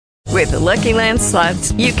With the Lucky Land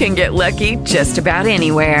Slots, you can get lucky just about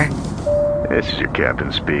anywhere. This is your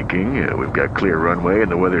captain speaking. We've got clear runway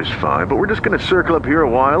and the weather's fine, but we're just going to circle up here a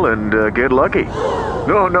while and get lucky.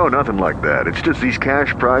 No, nothing like that. It's just these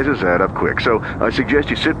cash prizes add up quick. So I suggest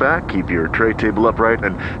you sit back, keep your tray table upright,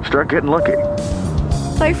 and start getting lucky.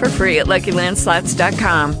 Play for free at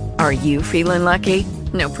LuckyLandSlots.com. Are you feeling lucky?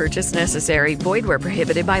 No purchase necessary. Void where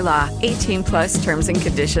prohibited by law. 18 plus terms and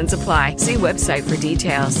conditions apply. See website for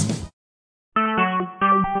details.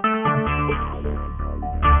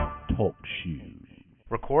 Talk shoes.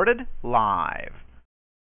 Recorded live.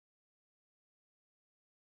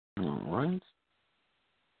 All right.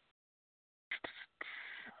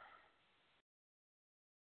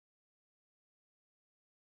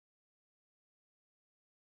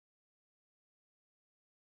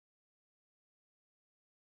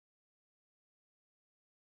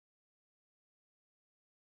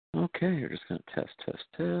 Okay, you're just going to test.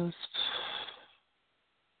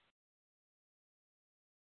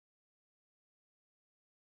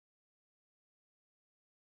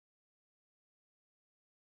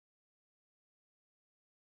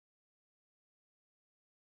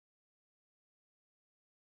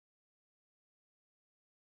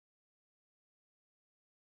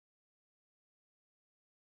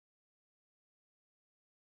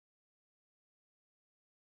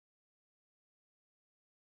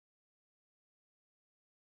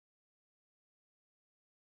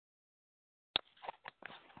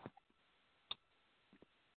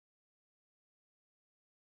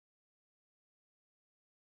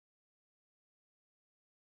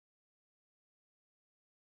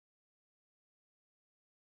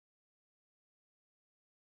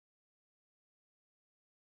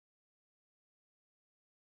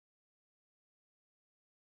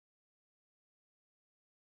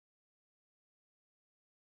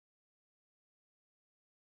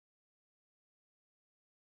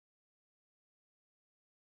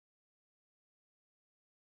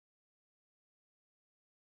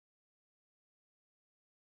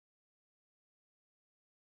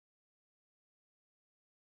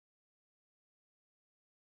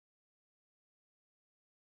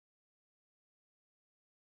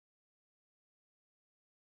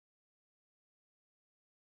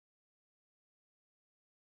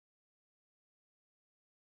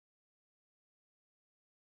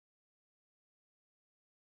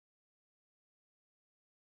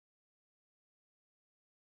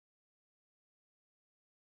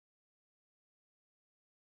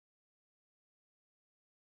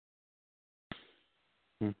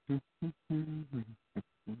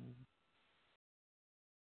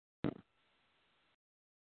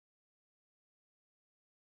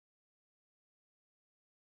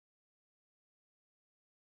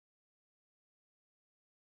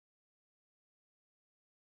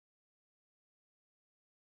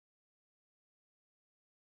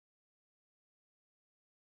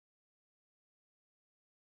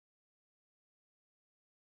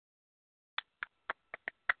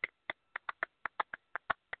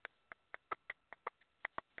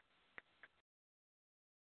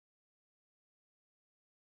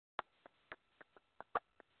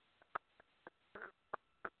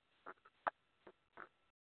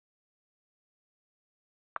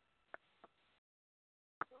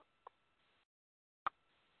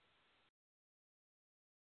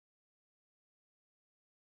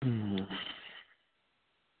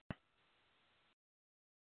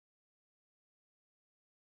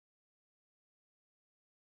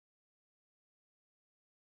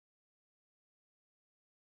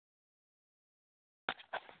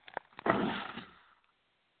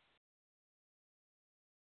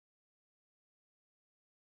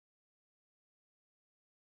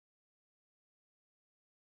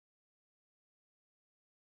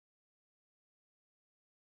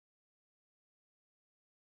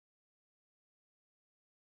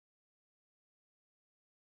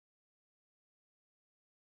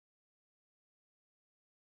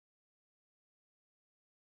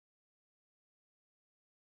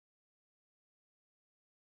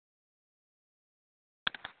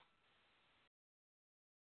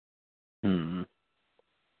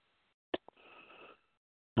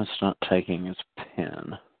 That's not taking his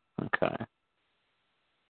pen. Okay.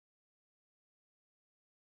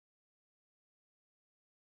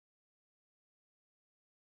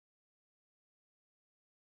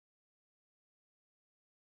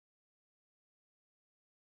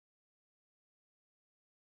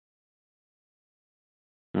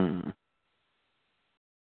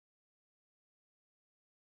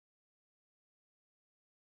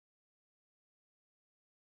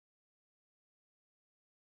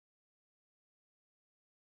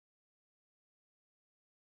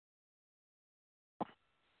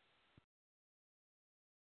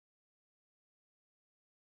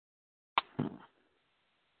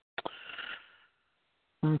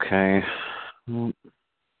 Okay. Well,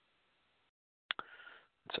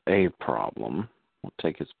 it's a problem. We'll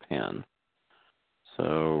take his pen.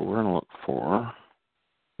 So we're going to look for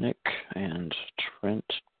Nick and Trent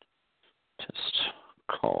test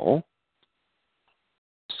call.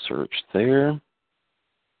 Search there.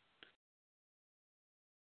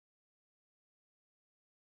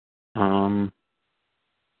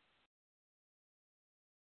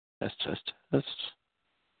 Test.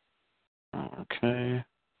 Okay.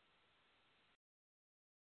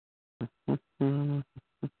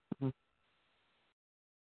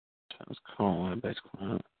 Test call, base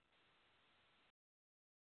client.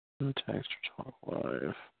 Text or talk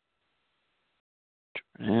live.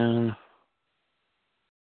 And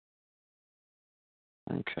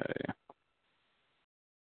okay.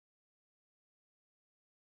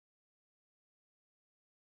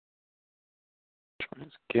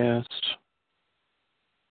 Trent's guest.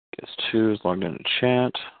 Guest 2 is logged into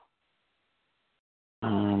chat.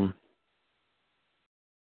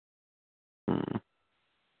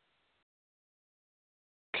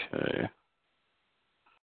 Okay.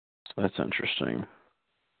 So that's interesting.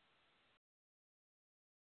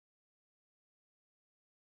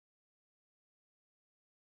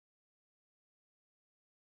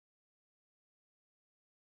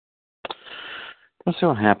 Let's see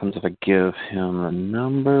what happens if I give him the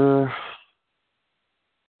number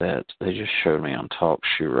that they just showed me on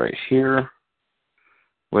TalkShoe right here,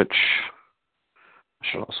 which I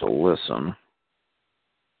should also listen.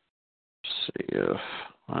 See if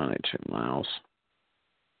I need 2 miles.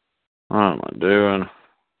 What am I doing?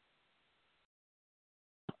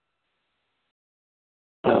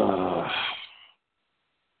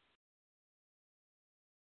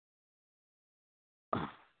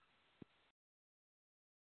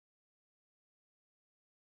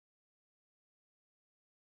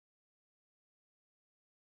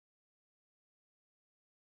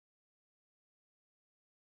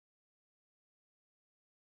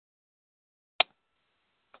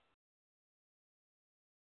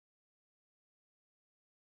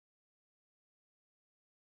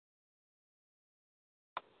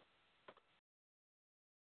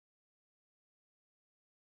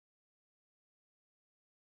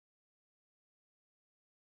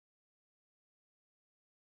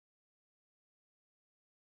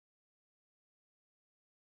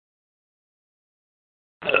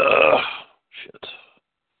 Shit.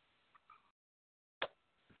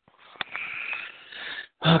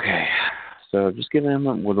 Okay, so just giving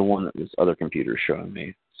him with the one that this other computer is showing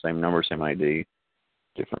me. Same number, same ID,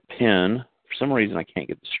 different pin. For some reason, I can't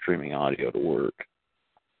get the streaming audio to work.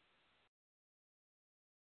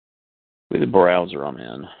 With the browser I'm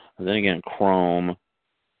in. And then again, Chrome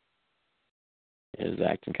is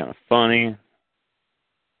acting kind of funny.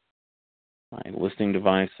 My listing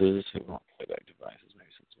devices, who want playback devices,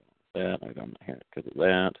 maybe something like that. Maybe I'm not hearing it because of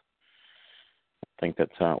that. I think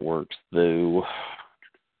that's how it works, though.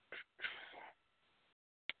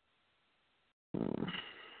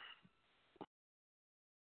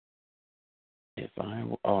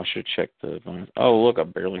 I should check the. Oh, look, I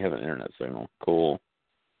barely have an internet signal. Cool.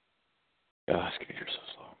 Gosh, computer's so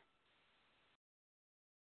slow.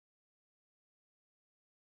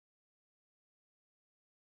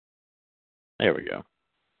 There we go.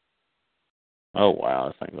 Oh, wow,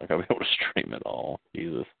 it seems like I'll be able to stream it all.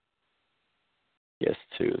 Jesus. Guest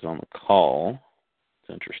 2 is on the call.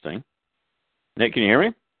 It's interesting. Nick, can you hear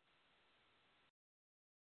me?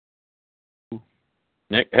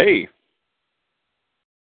 Nick, hey.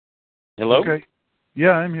 Hello? Okay.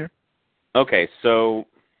 Yeah, I'm here. Okay, so...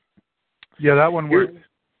 Yeah, that one worked.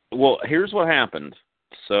 Well, here's what happened.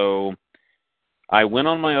 So, I went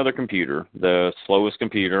on my other computer, the slowest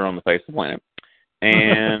computer on the face of the planet,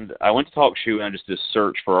 and I went to TalkShoe and I just did a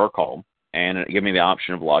search for our call, and it gave me the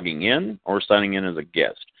option of logging in or signing in as a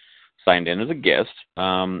guest. Signed in as a guest,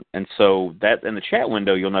 and so that in the chat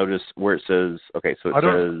window, you'll notice where it says, okay, so it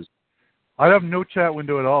says... I have no chat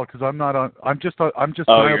window at all because I'm not on. I'm just. Oh,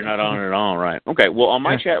 you're not on it at all, right? Okay. Well, on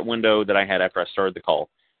my chat window that I had after I started the call,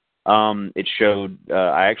 it showed.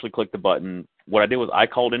 I actually clicked the button. What I did was I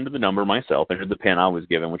called into the number myself, entered the PIN I was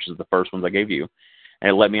given, which is the first ones I gave you, and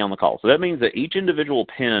it let me on the call. So that means that each individual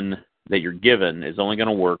PIN that you're given is only going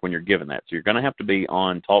to work when you're given that. So you're going to have to be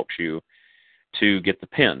on TalkShoe to get the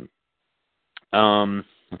PIN.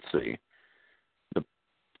 Let's see.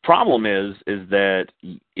 Problem is that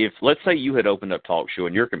if, let's say you had opened up TalkShoe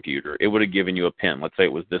on your computer, it would have given you a PIN. Let's say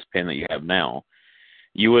it was this PIN that you have now.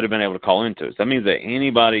 You would have been able to call into it. So that means that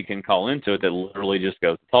anybody can call into it that literally just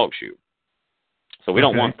goes to TalkShoe. So we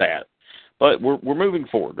don't want that. But we're moving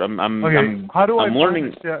forward. I'm learning.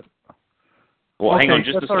 Well, Okay, hang on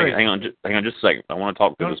just a that's second. all right. Hang on just a second. I want to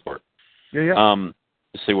talk through No. this part. Yeah. To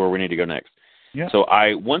see where we need to go next. Yeah. So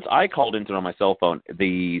once I called into it on my cell phone,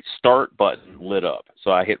 the start button lit up.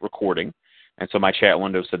 So I hit recording, and so my chat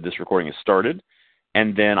window said this recording is started.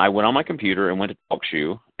 And then I went on my computer and went to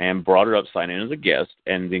TalkShoe and brought it up, signed in as a guest,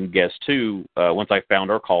 and then guest 2, once I found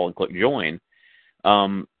our call and clicked join,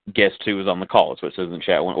 guest 2 was on the call. That's what it says in the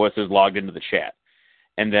chat. Well, it says logged into the chat.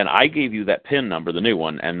 And then I gave you that PIN number, the new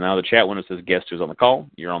one, and now the chat window says guest 2 is on the call.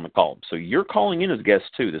 You're on the call. So you're calling in as guest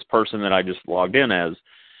 2, this person that I just logged in as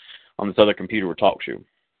on this other computer with TalkShoe.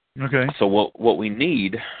 Okay. So what we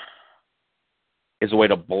need is a way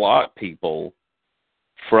to block people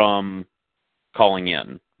from calling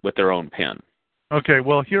in with their own PIN. Okay,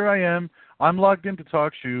 well, here I am. I'm logged into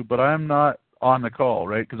TalkShoe, but I'm not on the call,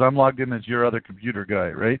 right? Because I'm logged in as your other computer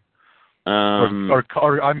guy, right? Or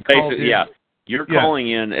I'm called in. Yeah, you're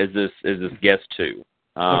calling in as this guest 2.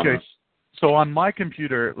 Okay, so on my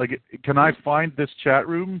computer, like, can I find this chat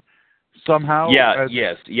room somehow? Yeah,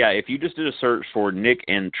 yes. If you just did a search for Nick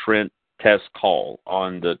and Trent test call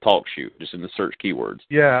on the TalkShoe, just in the search keywords,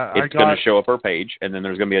 it's going to show up our page, and then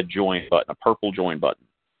there's going to be a join button, a purple join button.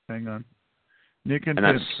 Hang on. Nick and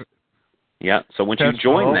Trent. Yeah, so once you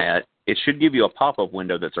join that, it should give you a pop-up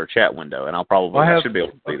window that's our chat window, and I should be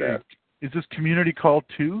able to see that. Is this community call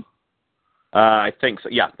 2? I think so.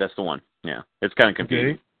 Yeah, that's the one. Yeah, it's kind of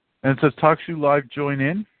confusing. Okay. And it says TalkShoe Live join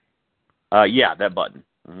in? Yeah, that button.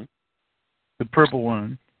 Mm-hmm. The purple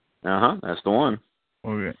one. That's the one.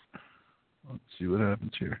 Okay. Let's see what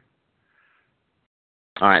happens here.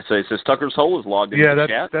 All right, so it says Tucker's Hole is logged into the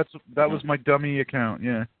chat. That was my dummy account,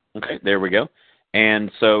 yeah. Okay, there we go.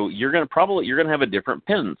 And so you're gonna have a different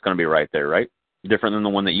PIN that's gonna be right there, right? Different than the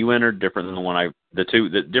one that you entered, different than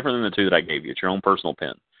different than the 2 that I gave you. It's your own personal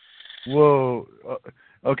PIN. Whoa.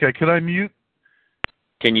 Okay, can I mute?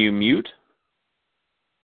 Can you mute?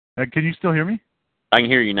 Can you still hear me? I can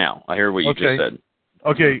hear you now. I hear what you just said.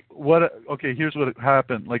 Okay, here's what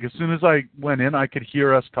happened. Like, as soon as I went in, I could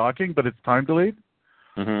hear us talking, but it's time delayed.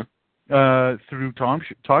 Through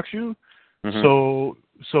TalkShoe.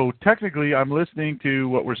 So technically, I'm listening to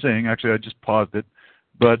what we're saying. Actually, I just paused it.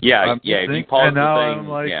 But if you pause the thing, I'm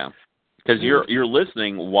like, because you're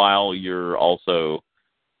listening while you're also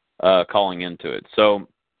calling into it. So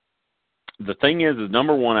the thing is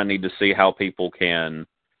number one, I need to see how people can.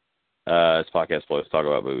 This podcast flow. Let's talk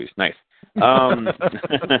about movies. Nice.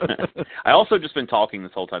 I also just been talking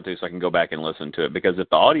this whole time too, so I can go back and listen to it, because if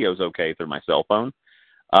the audio is okay through my cell phone,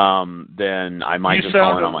 then I might just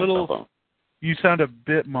call in on my cell phone. You sound a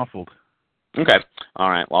bit muffled. Okay. All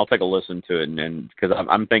right. Well, I'll take a listen to it, and because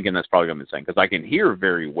I'm thinking that's probably going to be the same, because I can hear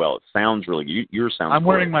very well. It sounds really good. Yours sounds I'm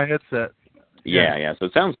wearing my headset. Yeah. So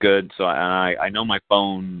it sounds good. So I know my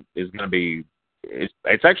phone is going to be.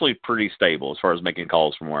 It's actually pretty stable as far as making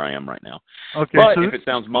calls from where I am right now. Okay. But so if it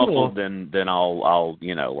sounds muffled, then I'll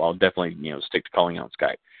definitely stick to calling on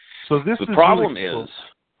Skype. So this the is problem really cool. is,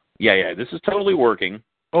 this is totally working.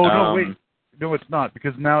 Oh no, wait. No, it's not,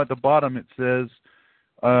 because now at the bottom it says,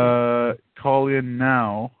 "Call in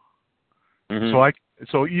now." Mm-hmm.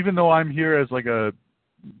 So even though I'm here as like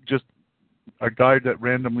just a guy that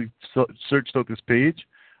randomly searched out this page,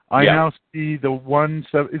 I now see the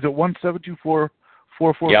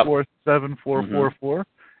 17244447444,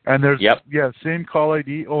 and there's same call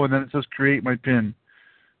ID. Oh, and then it says create my PIN.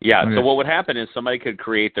 Yeah. Okay. So what would happen is somebody could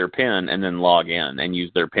create their PIN and then log in and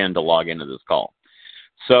use their PIN to log into this call.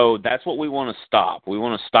 So that's what we want to stop. We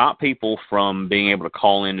want to stop people from being able to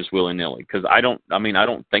call in just willy-nilly, because I don't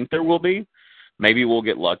think there will be. Maybe we'll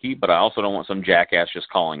get lucky, but I also don't want some jackass just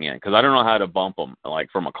calling in, because I don't know how to bump them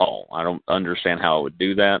from a call. I don't understand how I would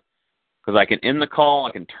do that, because I can end the call,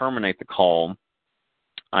 I can terminate the call,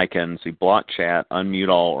 I can block chat, unmute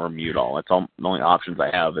all, or mute all. That's all the only options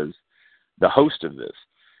I have as the host of this.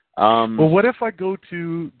 Well, what if I go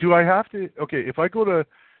to? Do I have to? Okay, if I go to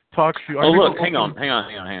TalkShoe. Oh, look, hang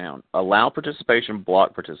on. Allow participation,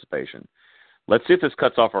 block participation. Let's see if this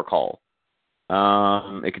cuts off our call.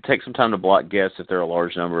 It could take some time to block guests if there are a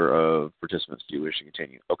large number of participants. Do you wish to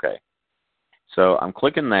continue? Okay. So I'm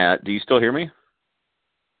clicking that. Do you still hear me?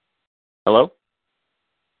 Hello?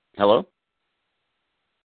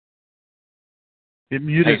 It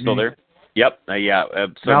muted me. Still there? Yep. Now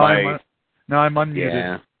I'm unmuted.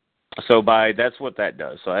 Yeah. So that's what that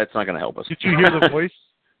does. So that's not going to help us. Did you hear the voice?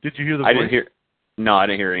 I didn't hear. No, I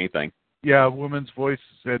didn't hear anything. Yeah, a woman's voice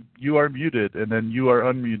said, "You are muted," and then "You are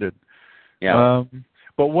unmuted." Yeah.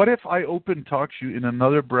 But what if I open TalkShoe in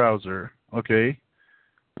another browser, okay?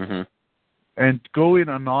 Mm-hmm. And go in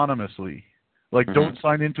anonymously, don't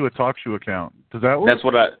sign into a TalkShoe account. Does that work?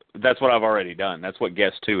 That's what I've already done. That's what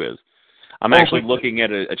Guest 2 is. I'm actually looking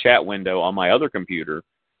at a chat window on my other computer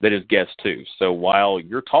that is guest 2. So while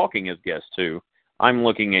you're talking as guest 2, I'm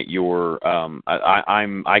looking at your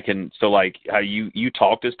I can, so like how you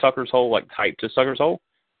talked as Tucker's Hole, like typed as Tucker's Hole.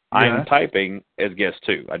 Yeah. I'm typing as guest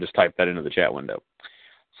 2. I just typed that into the chat window.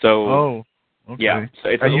 So okay. Yeah, so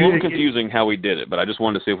it's a little confusing how we did it, but I just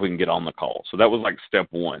wanted to see if we can get on the call. So that was like step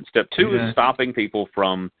 1. Step 2 is stopping people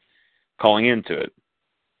from calling into it.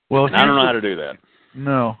 Well, I don't know how to do that.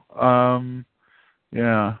 No.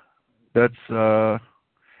 Yeah. That's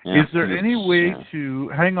is there any way to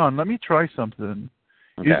hang on, let me try something.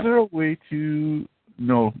 Okay. Is there a way to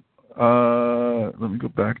let me go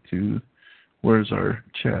back to where's our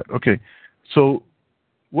chat? Okay. So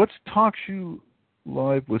what's TalkShoe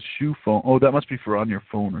Live with Shoe Phone? Oh, that must be for on your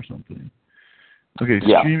phone or something. Okay,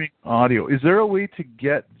 streaming audio. Is there a way to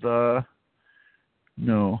get the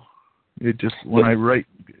it just when I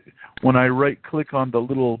right click on the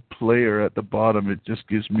little player at the bottom, it just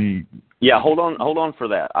gives me. Yeah, hold on for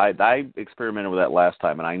that. I experimented with that last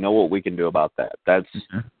time, and I know what we can do about that. That's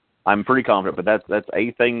I'm pretty confident, but that's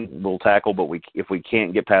a thing we'll tackle. But if we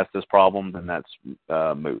can't get past this problem, then that's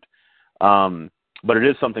moot. But it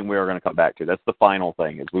is something we are going to come back to. That's the final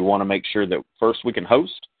thing. Is we want to make sure that first we can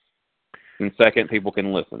host, and second people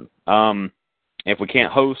can listen. If we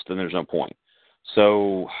can't host, then there's no point.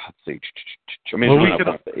 So let's see. I mean, there's no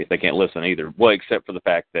point if they can't listen either. Well, except for the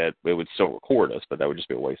fact that it would still record us, but that would just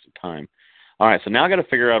be a waste of time. All right, so now I got to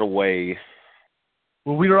figure out a way.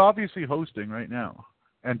 Well, we are obviously hosting right now,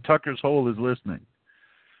 and Tucker's Hole is listening.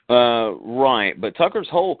 Right, but Tucker's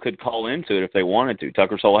Hole could call into it if they wanted to.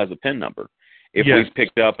 Tucker's Hole has a PIN number. If we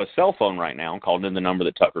picked up a cell phone right now and called in the number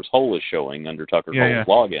that Tucker's Hole is showing under Tucker's Hole's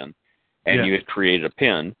login, and you had created a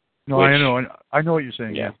PIN. No, I know what you're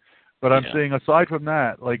saying. Yeah. But I'm saying aside from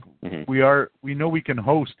that, like we know we can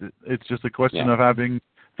host it. It's just a question of having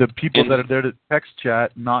the people that are there to text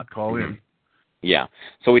chat not call in. Yeah.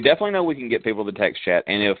 So we definitely know we can get people to text chat,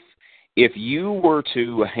 and if you were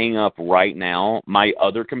to hang up right now, my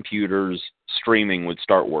other computer's streaming would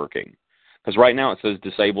start working. Because right now it says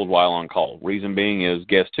disabled while on call. Reason being is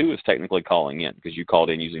guest 2 is technically calling in because you called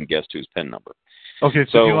in using guest 2's PIN number. Okay,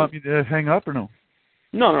 so do you want me to hang up or no?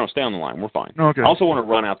 No, stay on the line. We're fine. Okay. I also want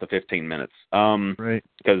to run out the 15 minutes. Right.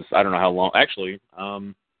 Because I don't know how long. Actually,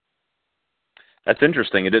 that's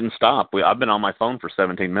interesting. It didn't stop. I've been on my phone for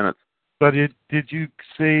 17 minutes. But did you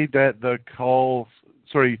say that the call?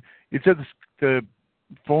 Sorry, it said the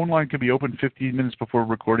phone line can be open 15 minutes before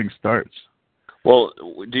recording starts. Well,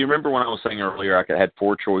 do you remember when I was saying earlier I had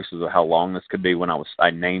 4 choices of how long this could be when I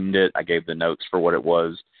named it? I gave the notes for what it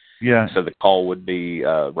was. Yeah. So the call would be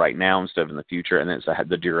right now instead of in the future, and then it had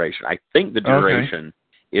the duration. I think the duration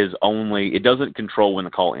is only, it doesn't control when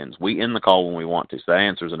the call ends. We end the call when we want to, so that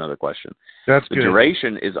answers another question. That's the good.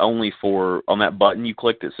 Duration is only for, on that button you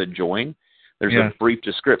clicked that said join, there's a brief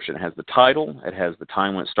description. It has the title, it has the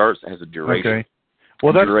time when it starts, it has a duration. Okay.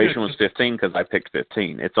 Well, the duration was 15 because I picked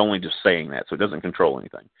 15. It's only just saying that, so it doesn't control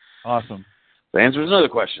anything. Awesome. The answer is another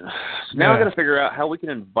question. So now I've got to figure out how we can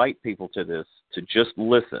invite people to this to just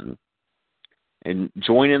listen and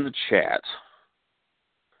join in the chat,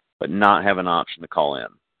 but not have an option to call in.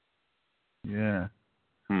 Yeah.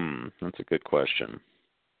 That's a good question.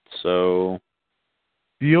 So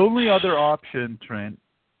the only other option, Trent,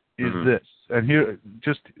 is this. And hear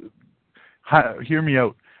me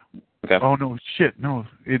out. Okay. Oh no, shit, no,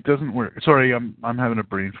 it doesn't work. Sorry, I'm having a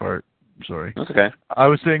brain fart. Sorry. That's okay. I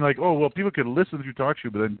was saying like, oh well, people could listen through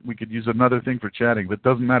TalkShoe, but then we could use another thing for chatting. But it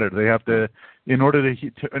doesn't matter. They have to, in order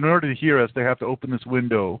to hear us, they have to open this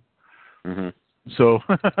window. So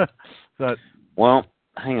that. Well,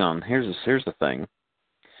 hang on. Here's the thing.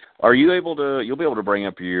 Are you able to? You'll be able to bring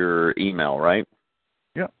up your email, right?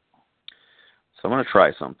 Yeah. So I'm going to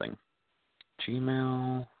try something.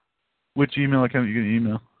 Gmail. Which email account are you going to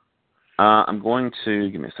email? I'm going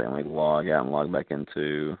to, give me a second, let me log out and log back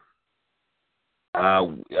into,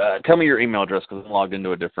 tell me your email address because I'm logged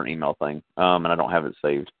into a different email thing, and I don't have it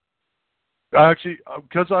saved. Actually,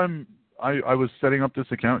 because I was setting up this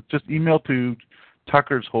account, just email to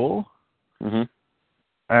Tucker's Hole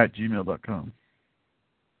at gmail.com.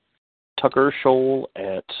 Tuckershole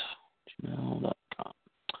at gmail.com.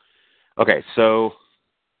 Okay, so,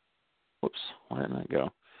 whoops, why didn't that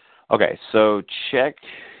go? Okay, so check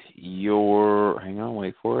your, hang on,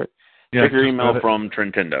 wait for it. Yeah, check your email from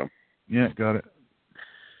Trentendo. Yeah, got it.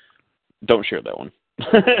 Don't share that one.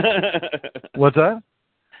 What's that?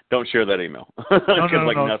 Don't share that email.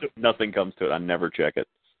 No. Nothing comes to it. I never check it.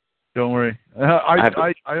 Don't worry.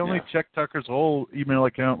 I only check Tucker's Hole email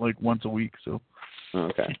account like once a week, so.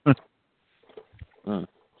 Okay.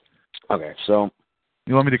 Okay, so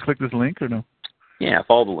You want me to click this link or no? Yeah,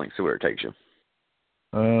 follow the link, see where it takes you.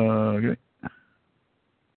 Okay.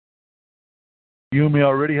 You may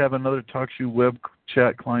already have another TalkShoe web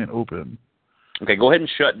chat client open. Okay, go ahead and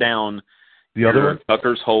shut down the other one?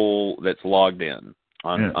 Tucker's Hole that's logged in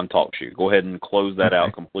on TalkShoe. Go ahead and close that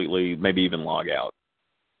out completely, maybe even log out.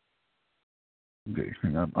 Okay,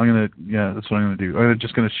 hang on. That's what I'm gonna do. I'm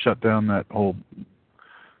just gonna shut down that whole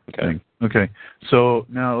thing. Okay. So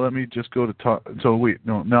now let me just go to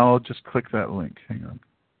now I'll just click that link. Hang on.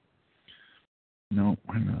 No,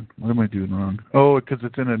 hang on. What am I doing wrong? Oh, because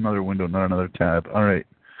it's in another window, not another tab. All right.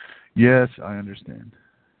 Yes, I understand.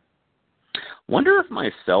 Wonder if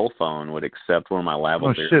my cell phone would accept one of my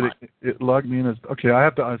lavalier. Oh shit! It logged me in as okay. I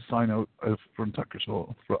have to sign out from Tucker's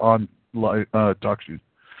Hole on TalkShoe.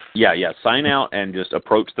 Yeah. Sign out and just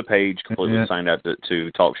approach the page completely signed out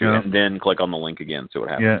to TalkShoe, and then click on the link again. See what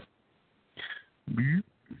happens. Yeah.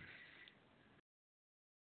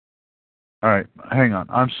 All right, hang on.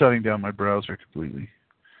 I'm shutting down my browser completely.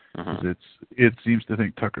 It seems to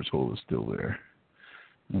think Tucker's Hole is still there.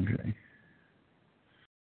 Okay.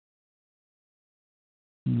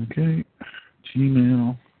 Okay.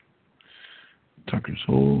 Gmail. Tucker's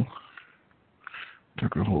Hole.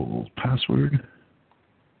 Tucker Hole password.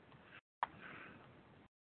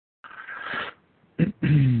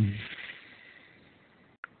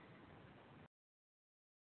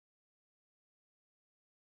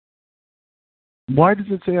 Why does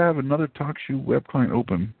it say I have another TalkShoe web client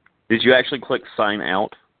open? Did you actually click sign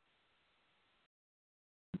out?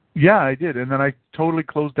 Yeah, I did, and then I totally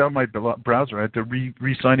closed down my browser. I had to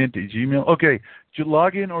re-sign into Gmail. Okay, did you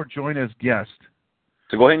log in or join as guest?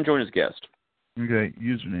 So go ahead and join as guest. Okay,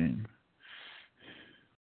 username.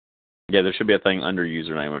 Yeah, there should be a thing under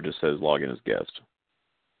username where it just says log in as guest.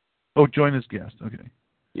 Oh, join as guest. Okay.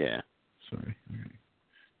 Yeah. Sorry. Okay.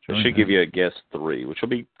 It should give you a guest 3, which will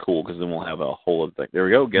be cool because then we'll have a whole other thing. There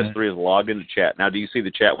we go. Guest 3 is logged into chat. Now, do you see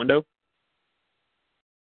the chat window?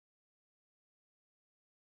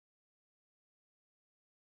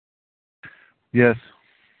 Yes.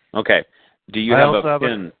 Okay. Do you have a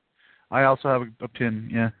pin? I also have a pin,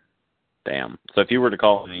 yeah. Damn. So if you were to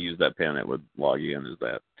call and use that pin, it would log you in as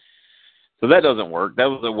that. So that doesn't work. That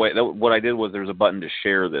was the way. What I did was there's a button to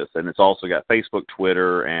share this, and it's also got Facebook,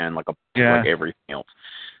 Twitter, and like everything else.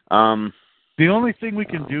 The only thing we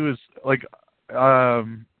can do is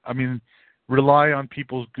rely on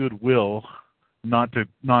people's goodwill, not to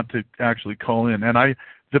actually call in. And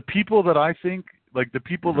the people that I think, like the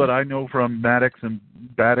people that I know from Maddox and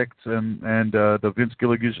Baddix and the Vince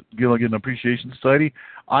Gilligan Appreciation Society,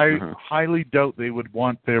 I highly doubt they would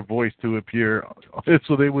want their voice to appear,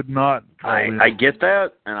 so they would not call in. I get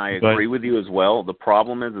that, and I agree with you as well. The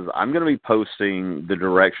problem is I'm going to be posting the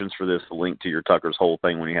directions for this link to your Tucker's Hole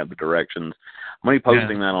thing when you have the directions. I'm going to be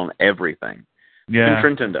posting that on everything. Yeah.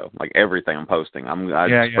 Nintendo, like everything I'm posting.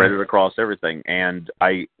 I spread it across everything, and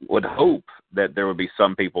I would hope that there would be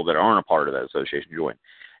some people that aren't a part of that association join.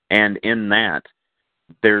 And in that,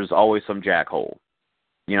 there's always some jackhole,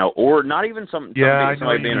 or not even somebody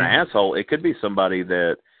being an asshole. It could be somebody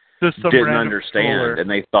that didn't understand, and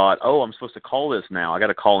they thought, oh, I'm supposed to call this now. I got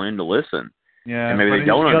to call in to listen. Yeah, and maybe they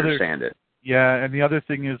don't understand it. Yeah, and the other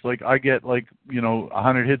thing is, I get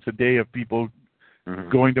 100 hits a day of people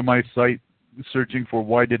going to my site searching for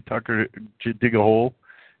why did Tucker dig a hole,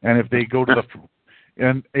 and if they go to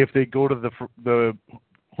the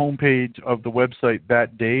homepage of the website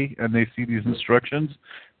that day and they see these instructions,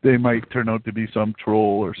 they might turn out to be some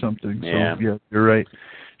troll or something. Yeah. So yeah, you're right.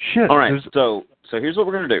 Shit. All right. So here's what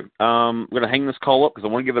we're going to do. We're going to hang this call up because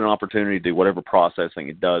I want to give it an opportunity to do whatever processing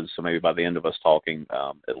it does. So maybe by the end of us talking,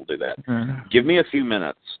 it'll do that. Give me a few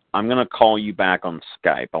minutes. I'm going to call you back on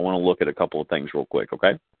Skype. I want to look at a couple of things real quick.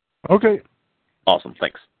 Okay. Okay. Awesome.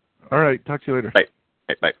 Thanks. All right. Talk to you later. Bye.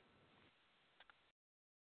 Bye.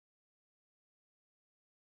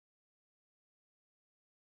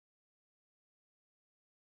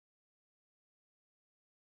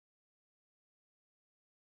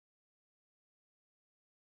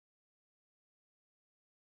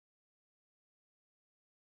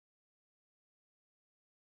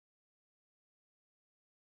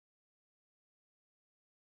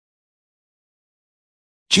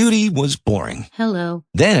 Judy was boring. Hello.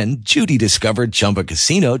 Then Judy discovered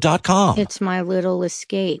ChumbaCasino.com. It's my little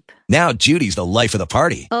escape. Now Judy's the life of the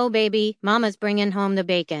party. Oh, baby, mama's bringing home the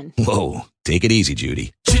bacon. Whoa, take it easy,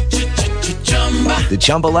 Judy. The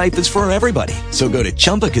Chumba life is for everybody. So go to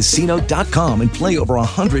ChumbaCasino.com and play over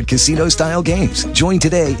 100 casino-style games. Join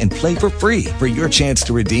today and play for free for your chance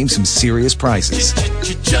to redeem some serious prizes.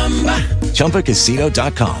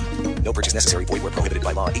 ChumbaCasino.com. No purchase necessary. Void where prohibited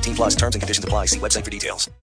by law. 18 plus terms and conditions apply. See website for details.